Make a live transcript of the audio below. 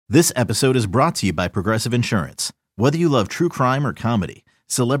This episode is brought to you by Progressive Insurance. Whether you love true crime or comedy,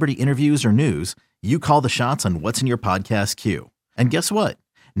 celebrity interviews or news, you call the shots on what's in your podcast queue. And guess what?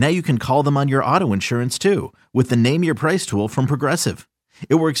 Now you can call them on your auto insurance too with the Name Your Price tool from Progressive.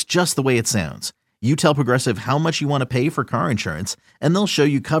 It works just the way it sounds. You tell Progressive how much you want to pay for car insurance, and they'll show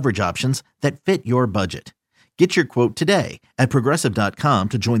you coverage options that fit your budget. Get your quote today at Progressive.com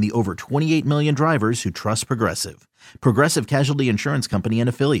to join the over 28 million drivers who trust Progressive. Progressive Casualty Insurance Company and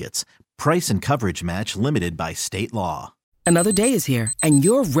Affiliates. Price and coverage match limited by state law. Another day is here, and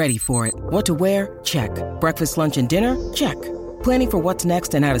you're ready for it. What to wear? Check. Breakfast, lunch, and dinner? Check. Planning for what's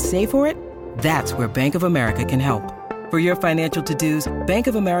next and how to save for it? That's where Bank of America can help. For your financial to-dos, Bank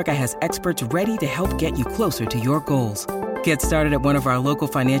of America has experts ready to help get you closer to your goals. Get started at one of our local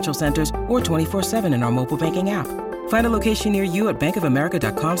financial centers or 24/7 in our mobile banking app. Find a location near you at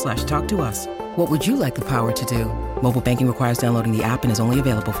bankofamerica.com/talktous. What would you like the power to do? Mobile banking requires downloading the app and is only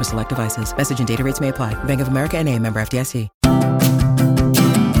available for select devices. Message and data rates may apply. Bank of America N.A., member FDIC.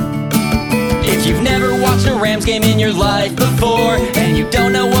 If you've never watched a Rams game in your life before, and you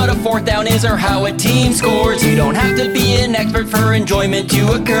don't know what a fourth down is or how a team scores, you don't have to be an expert for enjoyment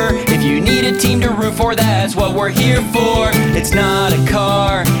to occur. If you need a team to root for, that's what we're here for. It's not a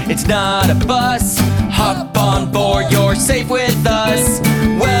car, it's not a bus. Hop on board, you're safe with us.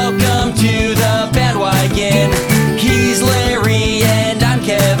 Welcome to the bandwagon. He's Larry and I'm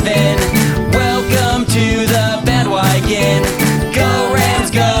Kevin. Welcome to the bandwagon. Go Rams,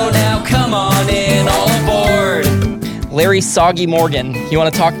 go now, come on in, all aboard. Larry Soggy Morgan, you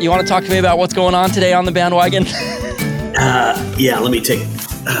want to talk to me about what's going on today on the bandwagon? Yeah, let me take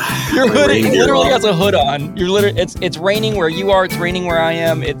your hood. It literally has a hood on. It's raining where you are, it's raining where I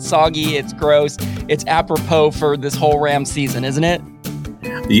am. It's soggy, it's gross. It's apropos for this whole Rams season, isn't it?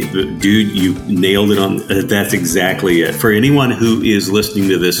 Dude, you nailed it on. That's exactly it. For anyone who is listening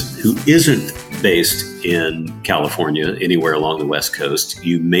to this who isn't based in California, anywhere along the West Coast,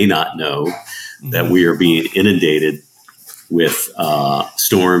 you may not know that we are being inundated with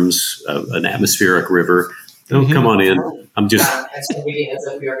storms, an atmospheric river. Oh, come on in. I'm just. As if we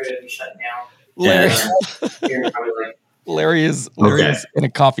are going to be shut down. Larry is in a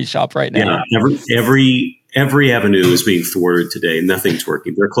coffee shop right now. Yeah, every avenue is being thwarted today. Nothing's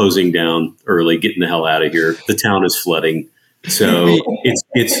working. They're closing down early, getting the hell out of here. The town is flooding. So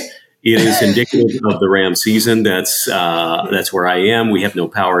it is indicative of the Ram season. That's where I am. We have no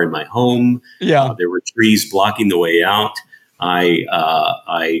power in my home. Yeah, there were trees blocking the way out.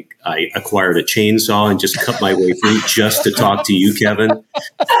 I acquired a chainsaw and just cut my way through just to talk to you, Kevin,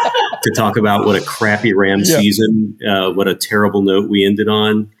 to talk about what a crappy Ram season, what a terrible note we ended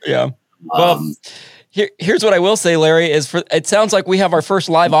on. Yeah. Well, here's what I will say, Larry, it sounds like we have our first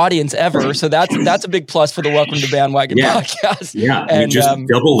live audience ever. So that's a big plus for the Welcome to Bandwagon podcast. Yeah. And we just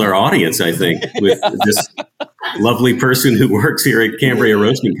doubled our audience, I think, with this lovely person who works here at Cambria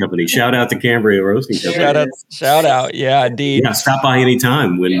Roasting Company. Shout out to Cambria Roasting Company. Shout out. Yeah, indeed. Yeah, stop by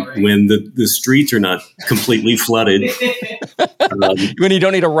anytime when the streets are not completely flooded. When you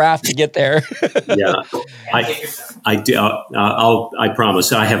don't need a raft to get there. Yeah. I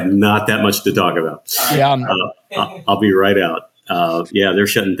promise I have not that much to talk about. Yeah. I'll be right out. They're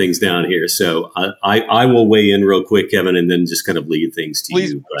shutting things down here. So I will weigh in real quick, Kevin, and then just kind of lead things to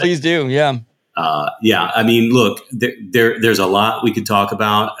you. Please do. Yeah. I mean, look, there's a lot we could talk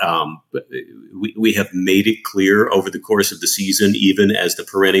about. But we have made it clear over the course of the season, even as the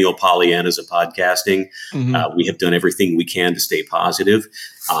perennial Pollyannas of podcasting, we have done everything we can to stay positive.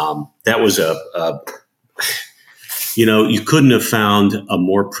 That was you couldn't have found a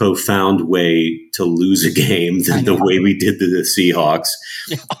more profound way to lose a game than the way we did to the Seahawks.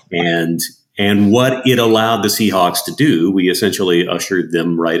 Yeah. And what it allowed the Seahawks to do, we essentially ushered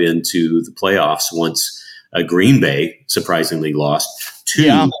them right into the playoffs once Green Bay surprisingly lost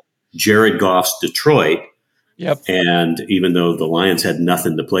to Jared Goff's Detroit. Yep. And even though the Lions had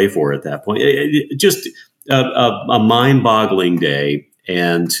nothing to play for at that point, just a mind-boggling day.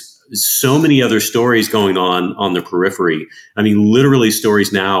 And so many other stories going on the periphery. I mean, literally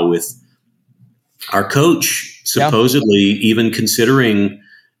stories now with our coach supposedly even considering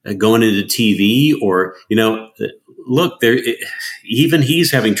going into TV or, look, even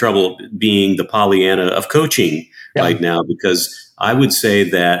he's having trouble being the Pollyanna of coaching right now, because I would say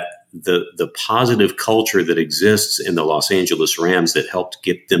that the positive culture that exists in the Los Angeles Rams that helped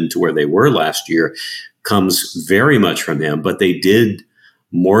get them to where they were last year comes very much from him. But they did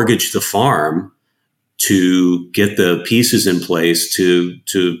mortgage the farm to get the pieces in place to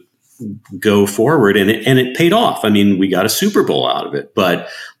go forward. And it paid off. I mean, we got a Super Bowl out of it, but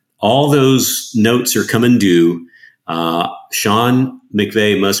all those notes are coming due. Sean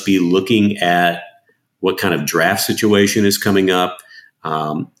McVay must be looking at what kind of draft situation is coming up,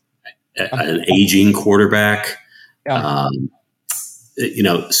 an aging quarterback,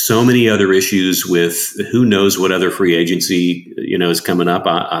 so many other issues with who knows what other free agency, is coming up.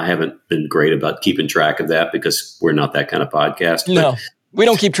 I haven't been great about keeping track of that because we're not that kind of podcast. No, we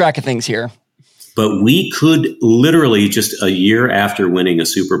don't keep track of things here. But we could literally, just a year after winning a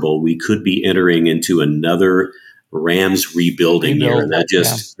Super Bowl, we could be entering into another Rams rebuilding year.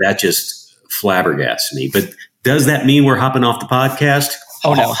 That just flabbergasts me. But does that mean we're hopping off the podcast?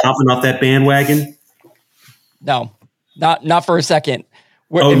 Oh, no. Hopping off that bandwagon? No, not for a second.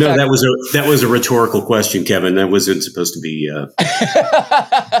 That was a rhetorical question, Kevin. That wasn't supposed to be.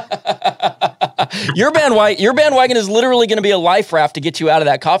 Your bandwagon is literally going to be a life raft to get you out of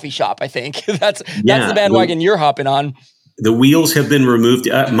that coffee shop. I think that's the bandwagon you're hopping on. The wheels have been removed.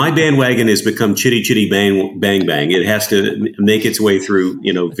 My bandwagon has become chitty chitty bang bang bang. It has to make its way through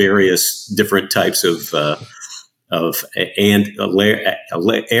various different types of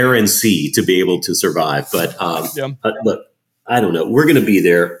air and sea to be able to survive. But look, I don't know. We're going to be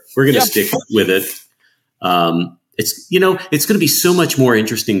there. We're going to stick with it. It's going to be so much more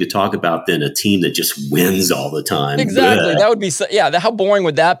interesting to talk about than a team that just wins all the time. Exactly. That would be how boring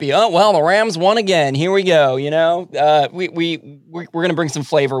would that be? Oh, well, the Rams won again. Here we go. We're going to bring some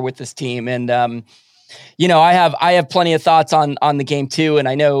flavor with this team. And, I have plenty of thoughts on the game too. And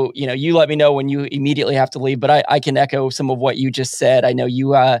I know, you let me know when you immediately have to leave, but I can echo some of what you just said. I know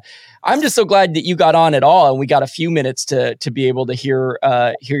you, I'm just so glad that you got on at all. And we got a few minutes to be able to hear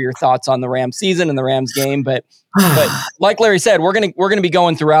your thoughts on the Rams season and the Rams game. But like Larry said, we're going to be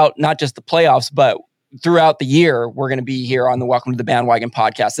going throughout not just the playoffs, but throughout the year. We're going to be here on the Welcome to the Bandwagon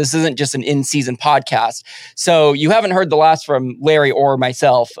podcast. This isn't just an in-season podcast. So you haven't heard the last from Larry or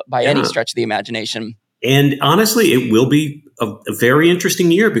myself by any stretch of the imagination. And honestly, it will be a very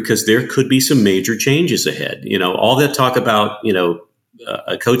interesting year because there could be some major changes ahead. All that talk about,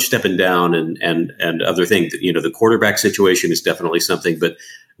 a coach stepping down and other things, the quarterback situation is definitely something, but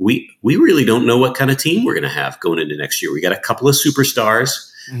we really don't know what kind of team we're going to have going into next year. We got a couple of superstars,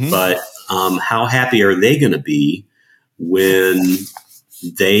 but how happy are they going to be when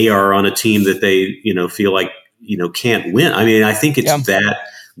they are on a team that they, feel like, can't win? I mean, I think it's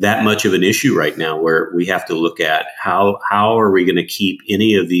that much of an issue right now where we have to look at how are we going to keep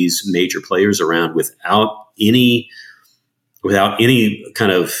any of these major players around without any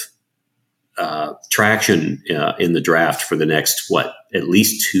kind of traction in the draft for the next, at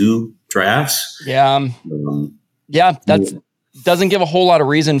least 2 drafts? Yeah. That's doesn't give a whole lot of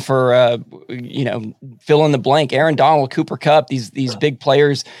reason for, fill in the blank. Aaron Donald, Cooper Kupp, these big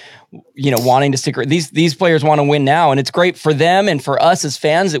players, wanting to stick around. These players want to win now, and it's great for them and for us as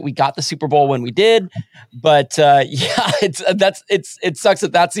fans that we got the Super Bowl when we did. But it sucks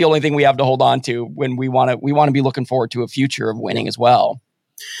that that's the only thing we have to hold on to when we want to be looking forward to a future of winning as well.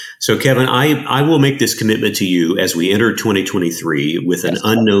 So, Kevin, I will make this commitment to you as we enter 2023 with an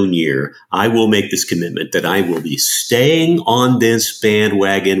unknown year. I will make this commitment that I will be staying on this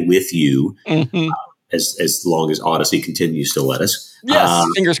bandwagon with you as long as Odyssey continues to let us. Yes,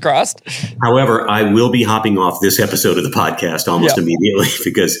 fingers crossed. However, I will be hopping off this episode of the podcast almost immediately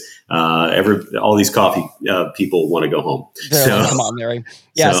because all these coffee people want to go home. Come on, Larry.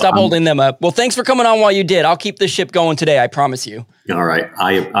 Yeah, stop holding them up. Well, thanks for coming on while you did. I'll keep the ship going today. I promise you. All right.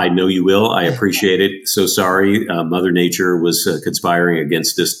 I know you will. I appreciate it. So sorry. Mother Nature was conspiring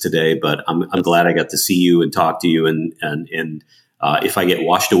against us today, but I'm glad I got to see you and talk to you and if I get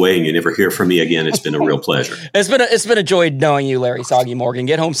washed away and you never hear from me again, it's been a real pleasure. It's been a joy knowing you, Larry Soggy Morgan.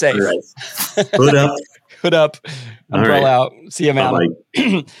 Get home safe. All right. Hood up. Hood up. Umbrella out. See you, man.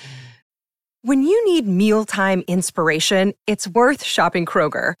 Bye-bye. When you need mealtime inspiration, it's worth shopping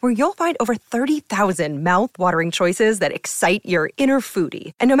Kroger, where you'll find over 30,000 mouth-watering choices that excite your inner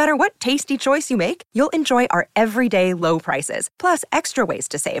foodie. And no matter what tasty choice you make, you'll enjoy our everyday low prices, plus extra ways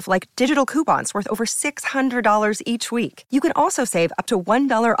to save, like digital coupons worth over $600 each week. You can also save up to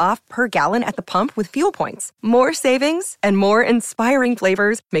 $1 off per gallon at the pump with fuel points. More savings and more inspiring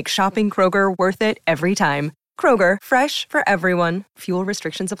flavors make shopping Kroger worth it every time. Kroger, fresh for everyone. Fuel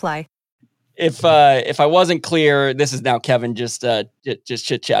restrictions apply. If I wasn't clear, this is now Kevin just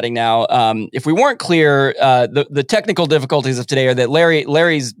chit-chatting now. If we weren't clear, the technical difficulties of today are that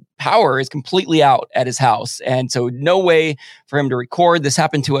Larry's power is completely out at his house. And so no way for him to record. This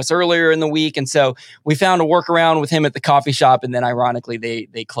happened to us earlier in the week. And so we found a workaround with him at the coffee shop. And then ironically,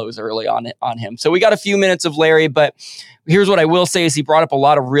 they close early on him. So we got a few minutes of Larry, but here's what I will say is he brought up a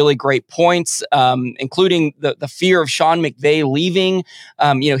lot of really great points, including the fear of Sean McVay leaving.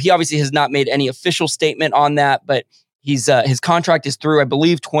 He obviously has not made any official statement on that, but his contract is through, I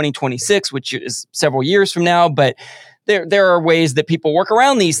believe, 2026, which is several years from now. But there are ways that people work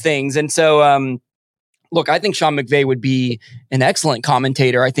around these things. And so, look, I think Sean McVay would be an excellent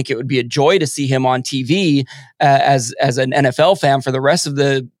commentator. I think it would be a joy to see him on TV as an NFL fan for the rest of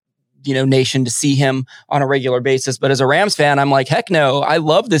the nation to see him on a regular basis. But as a Rams fan, I'm like, heck no, I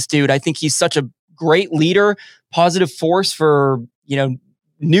love this dude. I think he's such a great leader, positive force for,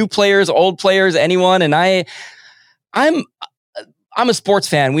 new players, old players, anyone. And I'm a sports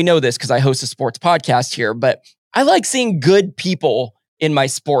fan. We know this because I host a sports podcast here, but I like seeing good people in my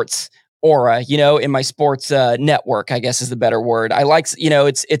sports aura, in my sports network, I guess is the better word. I like,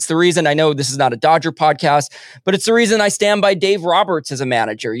 it's the reason. I know this is not a Dodger podcast, but it's the reason I stand by Dave Roberts as a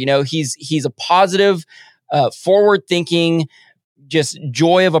manager. He's a positive, forward-thinking, just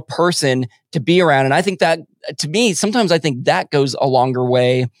joy of a person to be around. And I think that, to me, sometimes I think that goes a longer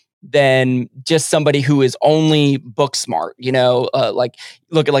way than just somebody who is only book smart, like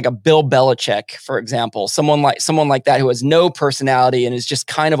look at like a Bill Belichick, for example, someone like that who has no personality and is just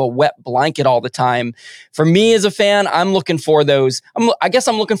kind of a wet blanket all the time. For me as a fan, I'm looking for those. I guess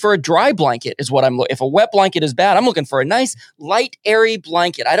I'm looking for a dry blanket is what if a wet blanket is bad, I'm looking for a nice, light, airy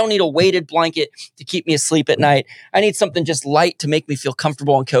blanket. I don't need a weighted blanket to keep me asleep at night. I need something just light to make me feel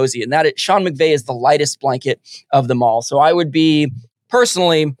comfortable and cozy. And Sean McVay is the lightest blanket of them all. So I would be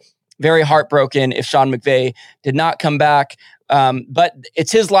personally very heartbroken if Sean McVay did not come back. But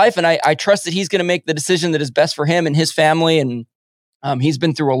it's his life, and I trust that he's going to make the decision that is best for him and his family. And he's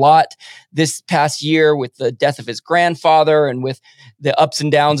been through a lot this past year with the death of his grandfather and with the ups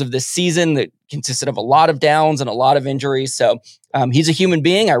and downs of this season that consisted of a lot of downs and a lot of injuries. So he's a human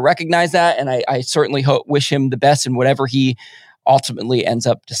being. I recognize that, and I certainly wish him the best in whatever he ultimately ends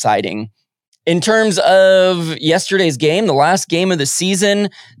up deciding. In terms of yesterday's game, the last game of the season,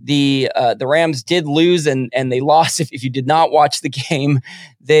 the Rams did lose and they lost. If you did not watch the game,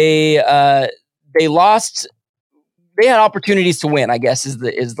 they lost. They had opportunities to win, I guess is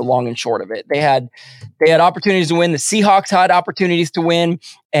the long and short of it. They had opportunities to win. The Seahawks had opportunities to win,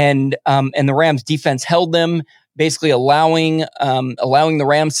 and the Rams defense held them, basically allowing the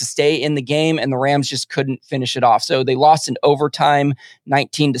Rams to stay in the game, and the Rams just couldn't finish it off. So they lost in overtime,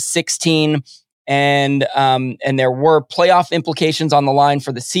 19-16, and there were playoff implications on the line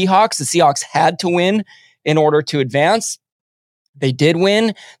for the Seahawks. The Seahawks had to win in order to advance. They did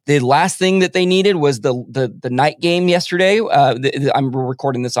win. The last thing that they needed was the night game yesterday. I'm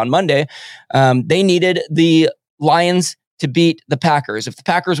recording this on Monday. They needed the Lions to beat the Packers. If the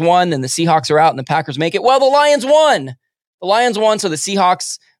Packers won, then the Seahawks are out and the Packers make it. Well, the Lions won. So the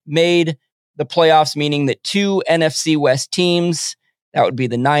Seahawks made the playoffs, meaning that two NFC West teams, that would be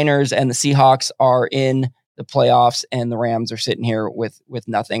the Niners and the Seahawks, are in the playoffs, and the Rams are sitting here with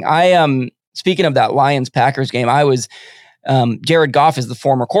nothing. Speaking of that Lions-Packers game, Jared Goff is the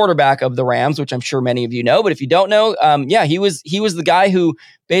former quarterback of the Rams, which I'm sure many of you know. But if you don't know, he was the guy who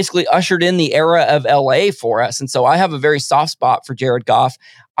basically ushered in the era of LA for us. And so I have a very soft spot for Jared Goff.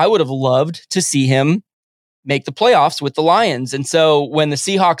 I would have loved to see him make the playoffs with the Lions. And so when the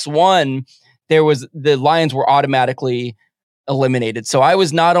Seahawks won, the Lions were automatically eliminated. So I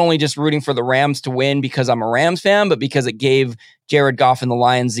was not only just rooting for the Rams to win because I'm a Rams fan, but because it gave Jared Goff and the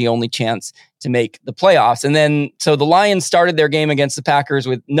Lions the only chance to make the playoffs. And then, so the Lions started their game against the Packers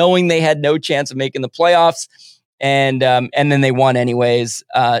with knowing they had no chance of making the playoffs. And then they won anyways.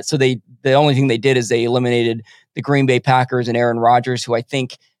 So the only thing they did is they eliminated the Green Bay Packers and Aaron Rodgers, who I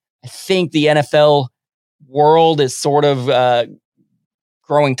think the NFL world is sort of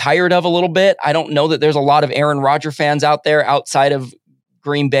growing tired of a little bit. I don't know that there's a lot of Aaron Rodgers fans out there outside of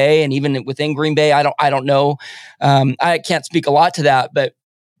Green Bay, and even within Green Bay, I don't know. I can't speak a lot to that, but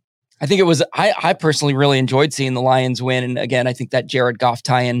I think I personally really enjoyed seeing the Lions win. And again, I think that Jared Goff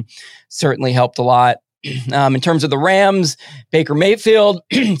tie-in certainly helped a lot. In terms of the Rams, Baker Mayfield,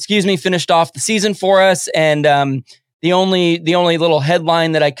 finished off the season for us. And the only little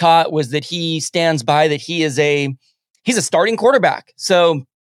headline that I caught was that he stands by that he's a starting quarterback. So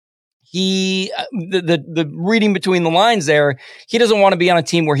the reading between the lines there, he doesn't want to be on a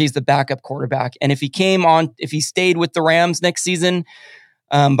team where he's the backup quarterback. And if he stayed with the Rams next season,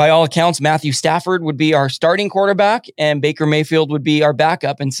 by all accounts, Matthew Stafford would be our starting quarterback and Baker Mayfield would be our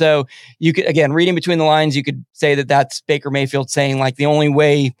backup. And so you could, again, reading between the lines, you could say that that's Baker Mayfield saying like the only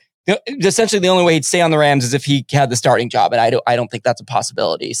way essentially the only way he'd stay on the Rams is if he had the starting job, and I don't think that's a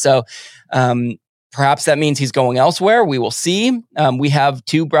possibility. So perhaps that means he's going elsewhere. We will see. We have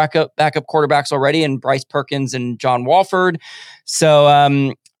 2 backup quarterbacks already, in Bryce Perkins and John Walford. So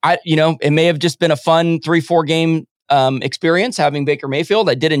it may have just been a fun 3-4 game experience having Baker Mayfield.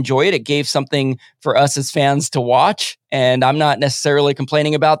 I did enjoy it. It gave something for us as fans to watch, and I'm not necessarily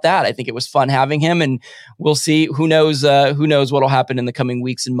complaining about that. I think it was fun having him, and we'll see. Who knows what'll happen in the coming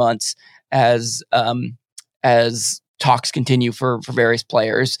weeks and months as talks continue for various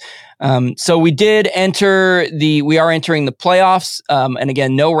players. So we are entering the playoffs. And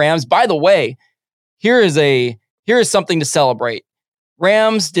again, no Rams. By the way, here is something to celebrate.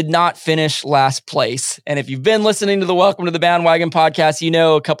 Rams did not finish last place. And if you've been listening to the Welcome to the Bandwagon podcast,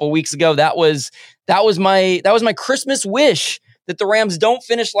 a couple of weeks ago, that was my Christmas wish, that the Rams don't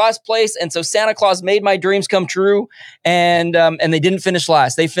finish last place. And so Santa Claus made my dreams come true. And they didn't finish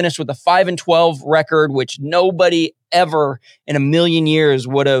last. They finished with a 5-12 record, which nobody ever in a million years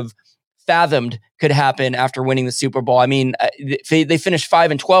would have fathomed could happen after winning the Super Bowl. I mean, they finished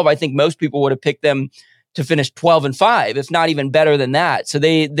 5-12. I think most people would have picked them to finish 12-5, if not even better than that. So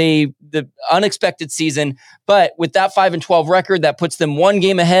the unexpected season, but with that 5-12 record, that puts them 1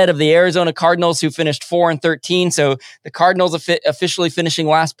 game ahead of the Arizona Cardinals, who finished 4-13. So the Cardinals officially finishing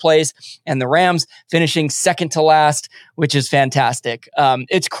last place, and the Rams finishing second to last, which is fantastic.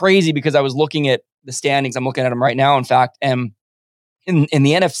 It's crazy because I was looking at the standings. I'm looking at them right now, in fact, and in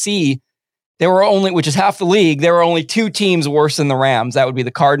the NFC, there were only, which is half the league, there were only 2 teams worse than the Rams. That would be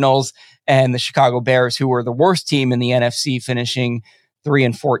the Cardinals and the Chicago Bears, who were the worst team in the NFC, finishing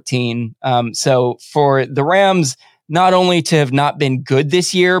 3-14. So for the Rams, not only to have not been good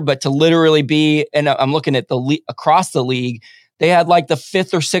this year, but to literally be, and I'm looking at across the league, they had like the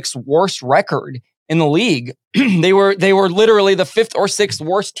 5th or 6th worst record in the league. They were literally the 5th or 6th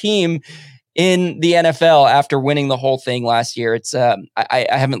worst team in the NFL after winning the whole thing last year. It's I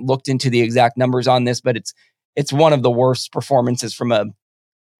haven't looked into the exact numbers on this, but it's one of the worst performances from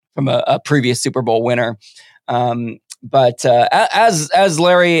a previous Super Bowl winner. But as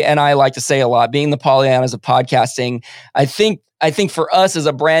Larry and I like to say a lot, being the Pollyannas of podcasting, I think for us as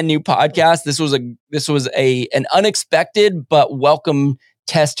a brand new podcast, this was an unexpected but welcome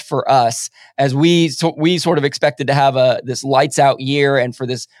test for us, as we sort of expected to have this lights out year, and for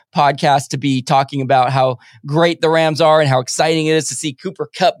this podcast to be talking about how great the Rams are and how exciting it is to see Cooper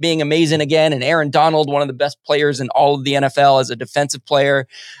Kupp being amazing again, and Aaron Donald, one of the best players in all of the NFL as a defensive player.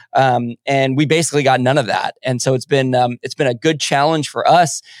 And we basically got none of that. And so it's been a good challenge for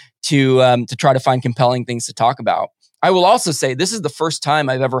us to try to find compelling things to talk about. I will also say this is the first time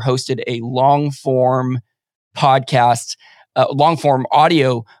I've ever hosted a long form podcast, long form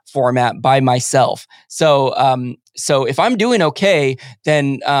audio format by myself. So if I'm doing okay,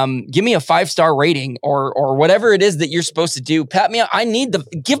 then give me a 5-star rating or whatever it is that you're supposed to do. Pat me.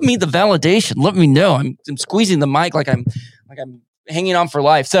 Give me the validation. Let me know. I'm squeezing the mic like I'm hanging on for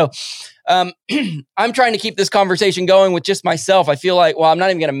life. So I'm trying to keep this conversation going with just myself. I feel like, I'm not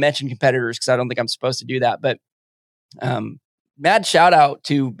even going to mention competitors because I don't think I'm supposed to do that. But mad shout out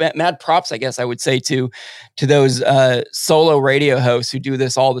to mad props, I guess I would say, to those solo radio hosts who do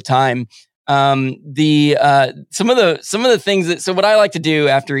this all the time. Some of the things that, so what I like to do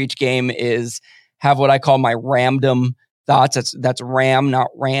after each game is have what I call my Ramdom thoughts. That's Ram, not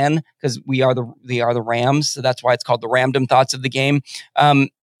Ran, because we are the Rams. So that's why it's called the Ramdom thoughts of the game.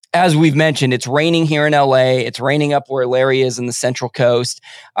 As we've mentioned, it's raining here in LA. It's raining up where Larry is in the Central Coast.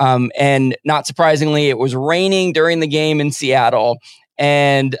 And not surprisingly, it was raining during the game in Seattle.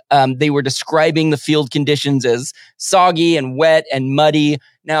 And they were describing the field conditions as soggy and wet and muddy.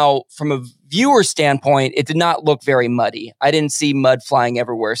 Now, from a viewer standpoint, it did not look very muddy. I didn't see mud flying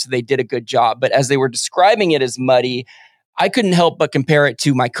everywhere, so they did a good job. But as they were describing it as muddy, I couldn't help but compare it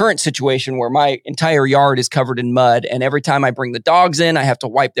to my current situation where my entire yard is covered in mud. And every time I bring the dogs in, I have to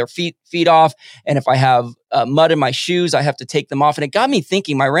wipe their feet off. And if I have mud in my shoes, I have to take them off. And it got me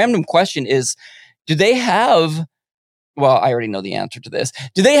thinking, my random question is, do they have, well, I already know the answer to this.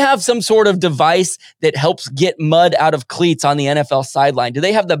 Do they have some sort of device that helps get mud out of cleats on the NFL sideline? Do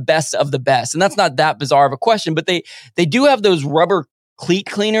they have the best of the best? And that's not that bizarre of a question, but they do have those rubber cleat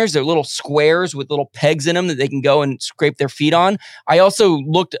cleaners. They're little squares with little pegs in them that they can go and scrape their feet on. I also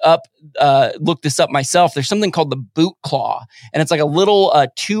looked this up myself. There's something called the boot claw, and it's like a little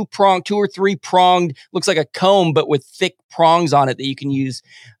 2 or 3 pronged, looks like a comb, but with thick prongs on it that you can use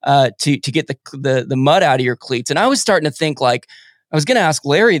to get the mud out of your cleats. And I was starting to think, like, I was going to ask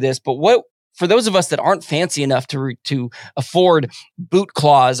Larry this, but what for those of us that aren't fancy enough to afford boot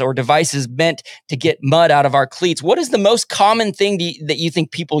claws or devices meant to get mud out of our cleats, what is the most common thing that you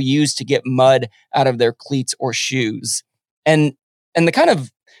think people use to get mud out of their cleats or shoes? And the kind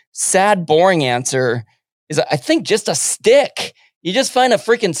of sad, boring answer is, I think, just a stick. You just find a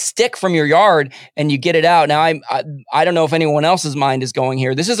freaking stick from your yard and you get it out. Now, I don't know if anyone else's mind is going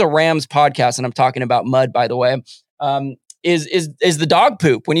here. This is a Rams podcast, and I'm talking about mud, by the way. Is the dog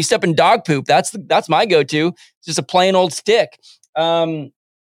poop. When you step in dog poop, that's my go-to. It's just a plain old stick.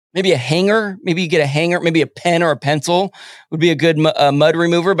 Maybe a hanger. Maybe you get a hanger. Maybe a pen or a pencil would be a good mud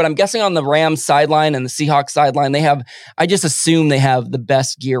remover. But I'm guessing on the Rams sideline and the Seahawks sideline, I just assume they have the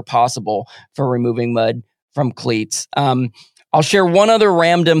best gear possible for removing mud from cleats. I'll share one other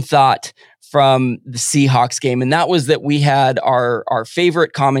random thought from the Seahawks game, and that was that we had our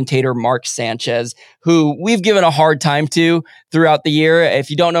favorite commentator, Mark Sanchez, who we've given a hard time to throughout the year. If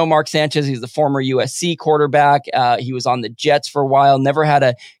you don't know Mark Sanchez, he's the former USC quarterback. He was on the Jets for a while, never had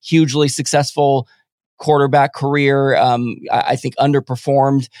a hugely successful quarterback career. I think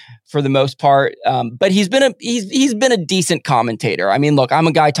underperformed for the most part. But he's been a decent commentator. I mean, look, I'm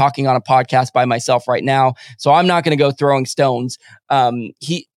a guy talking on a podcast by myself right now, so I'm not going to go throwing stones.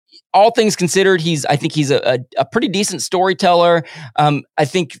 All things considered, I think he's a pretty decent storyteller. I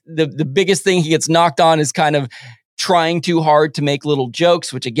think the biggest thing he gets knocked on is kind of trying too hard to make little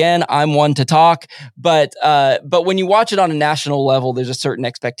jokes, which again, I'm one to talk. But when you watch it on a national level, there's a certain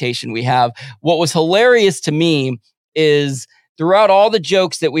expectation we have. What was hilarious to me is throughout all the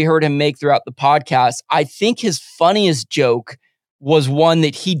jokes that we heard him make throughout the podcast, I think his funniest joke was one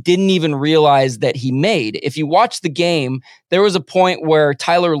that he didn't even realize that he made. If you watch the game, there was a point where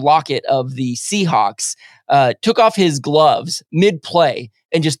Tyler Lockett of the Seahawks took off his gloves mid-play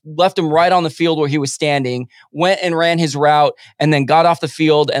and just left him right on the field where he was standing, went and ran his route, and then got off the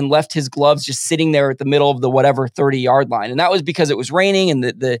field and left his gloves just sitting there at the middle of the whatever 30-yard line. And that was because it was raining, and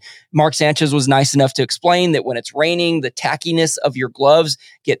the Mark Sanchez was nice enough to explain that when it's raining, the tackiness of your gloves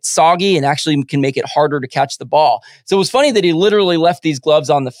gets soggy and actually can make it harder to catch the ball. So it was funny that he literally left these gloves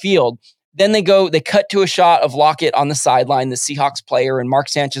on the field. Then they cut to a shot of Lockett on the sideline, the Seahawks player, and Mark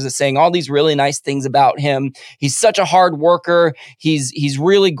Sanchez is saying all these really nice things about him. He's such a hard worker. He's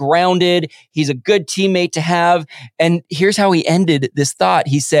really grounded. He's a good teammate to have. And here's how he ended this thought.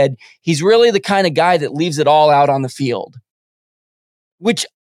 He said, he's really the kind of guy that leaves it all out on the field. Which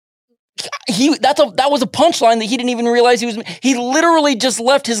that was a punchline that he didn't even realize he literally just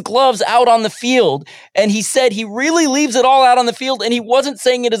left his gloves out on the field, and he said he really leaves it all out on the field, and he wasn't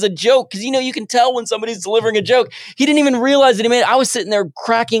saying it as a joke, because you can tell when somebody's delivering a joke. He didn't even realize that he made it. I was sitting there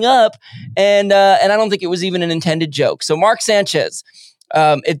cracking up, and I don't think it was even an intended joke. So Mark Sanchez,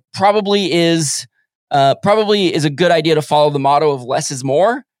 it probably is a good idea to follow the motto of less is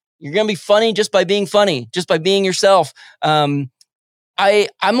more. You're going to be funny just by being funny, just by being yourself.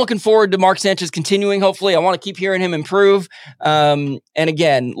 I'm looking forward to Mark Sanchez continuing. Hopefully, I want to keep hearing him improve. And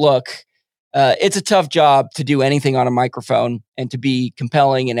again, look, it's a tough job to do anything on a microphone and to be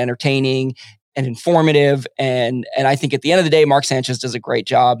compelling and entertaining and informative. And I think at the end of the day, Mark Sanchez does a great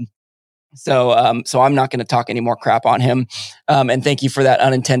job. So I'm not going to talk any more crap on him. And thank you for that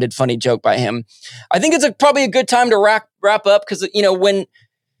unintended funny joke by him. I think it's probably a good time to wrap up, because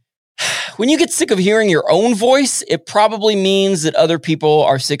when you get sick of hearing your own voice, it probably means that other people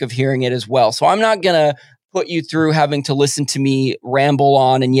are sick of hearing it as well. So I'm not going to put you through having to listen to me ramble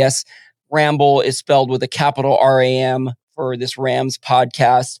on. And yes, ramble is spelled with a capital RAM for this Rams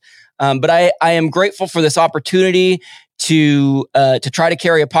podcast. But I am grateful for this opportunity to try to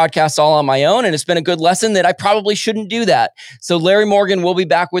carry a podcast all on my own. And it's been a good lesson that I probably shouldn't do that. So Larry Morgan will be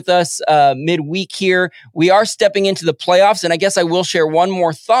back with us midweek here. We are stepping into the playoffs. And I guess I will share one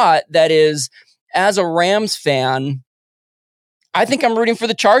more thought. That is, as a Rams fan, I think I'm rooting for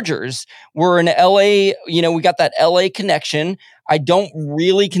the Chargers. We're in LA, we got that LA connection. I don't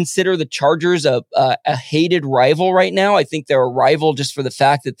really consider the Chargers a hated rival right now. I think they're a rival just for the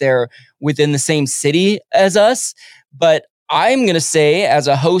fact that they're within the same city as us. But I'm going to say, as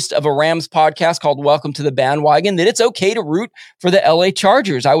a host of a Rams podcast called Welcome to the Bandwagon, that it's okay to root for the LA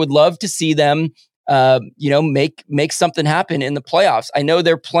Chargers. I would love to see them, make something happen in the playoffs. I know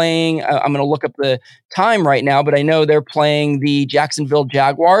they're playing, I'm going to look up the time right now, but I know they're playing the Jacksonville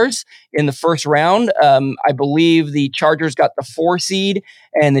Jaguars in the first round. I believe the Chargers got the 4 seed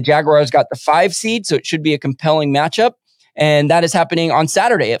and the Jaguars got the 5 seed. So it should be a compelling matchup. And that is happening on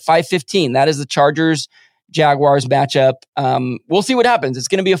Saturday at 5:15. That is the Chargers Jaguars matchup. We'll see what happens.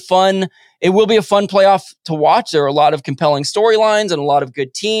 It will be a fun playoff to watch. There are a lot of compelling storylines and a lot of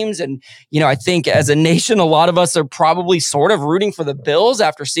good teams. And, I think as a nation, a lot of us are probably sort of rooting for the Bills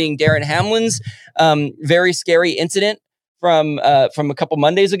after seeing Darren Hamlin's very scary incident from a couple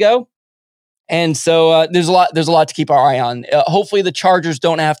Mondays ago. And so there's a lot to keep our eye on. Hopefully the Chargers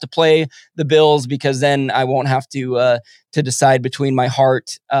don't have to play the Bills, because then I won't have to decide between my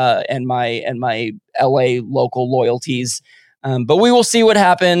heart and my LA local loyalties. But we will see what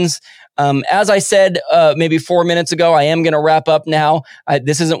happens. As I said maybe 4 minutes ago, I am going to wrap up now.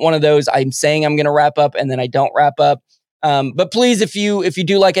 This isn't one of those I'm saying I'm going to wrap up and then I don't wrap up. But please, if you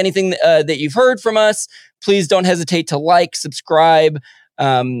do like anything that you've heard from us, please don't hesitate to like, subscribe.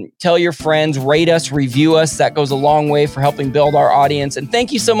 Tell your friends, rate us, review us. That goes a long way for helping build our audience. And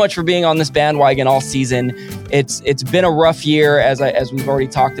thank you so much for being on this bandwagon all season. It's been a rough year, as we've already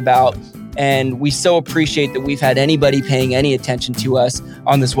talked about. And we so appreciate that we've had anybody paying any attention to us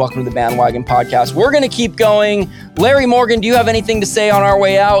on this Welcome to the Bandwagon podcast. We're going to keep going. Larry Morgan, do you have anything to say on our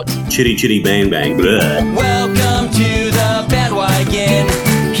way out? Chitty, chitty, bang, bang. Blah. Welcome to the bandwagon.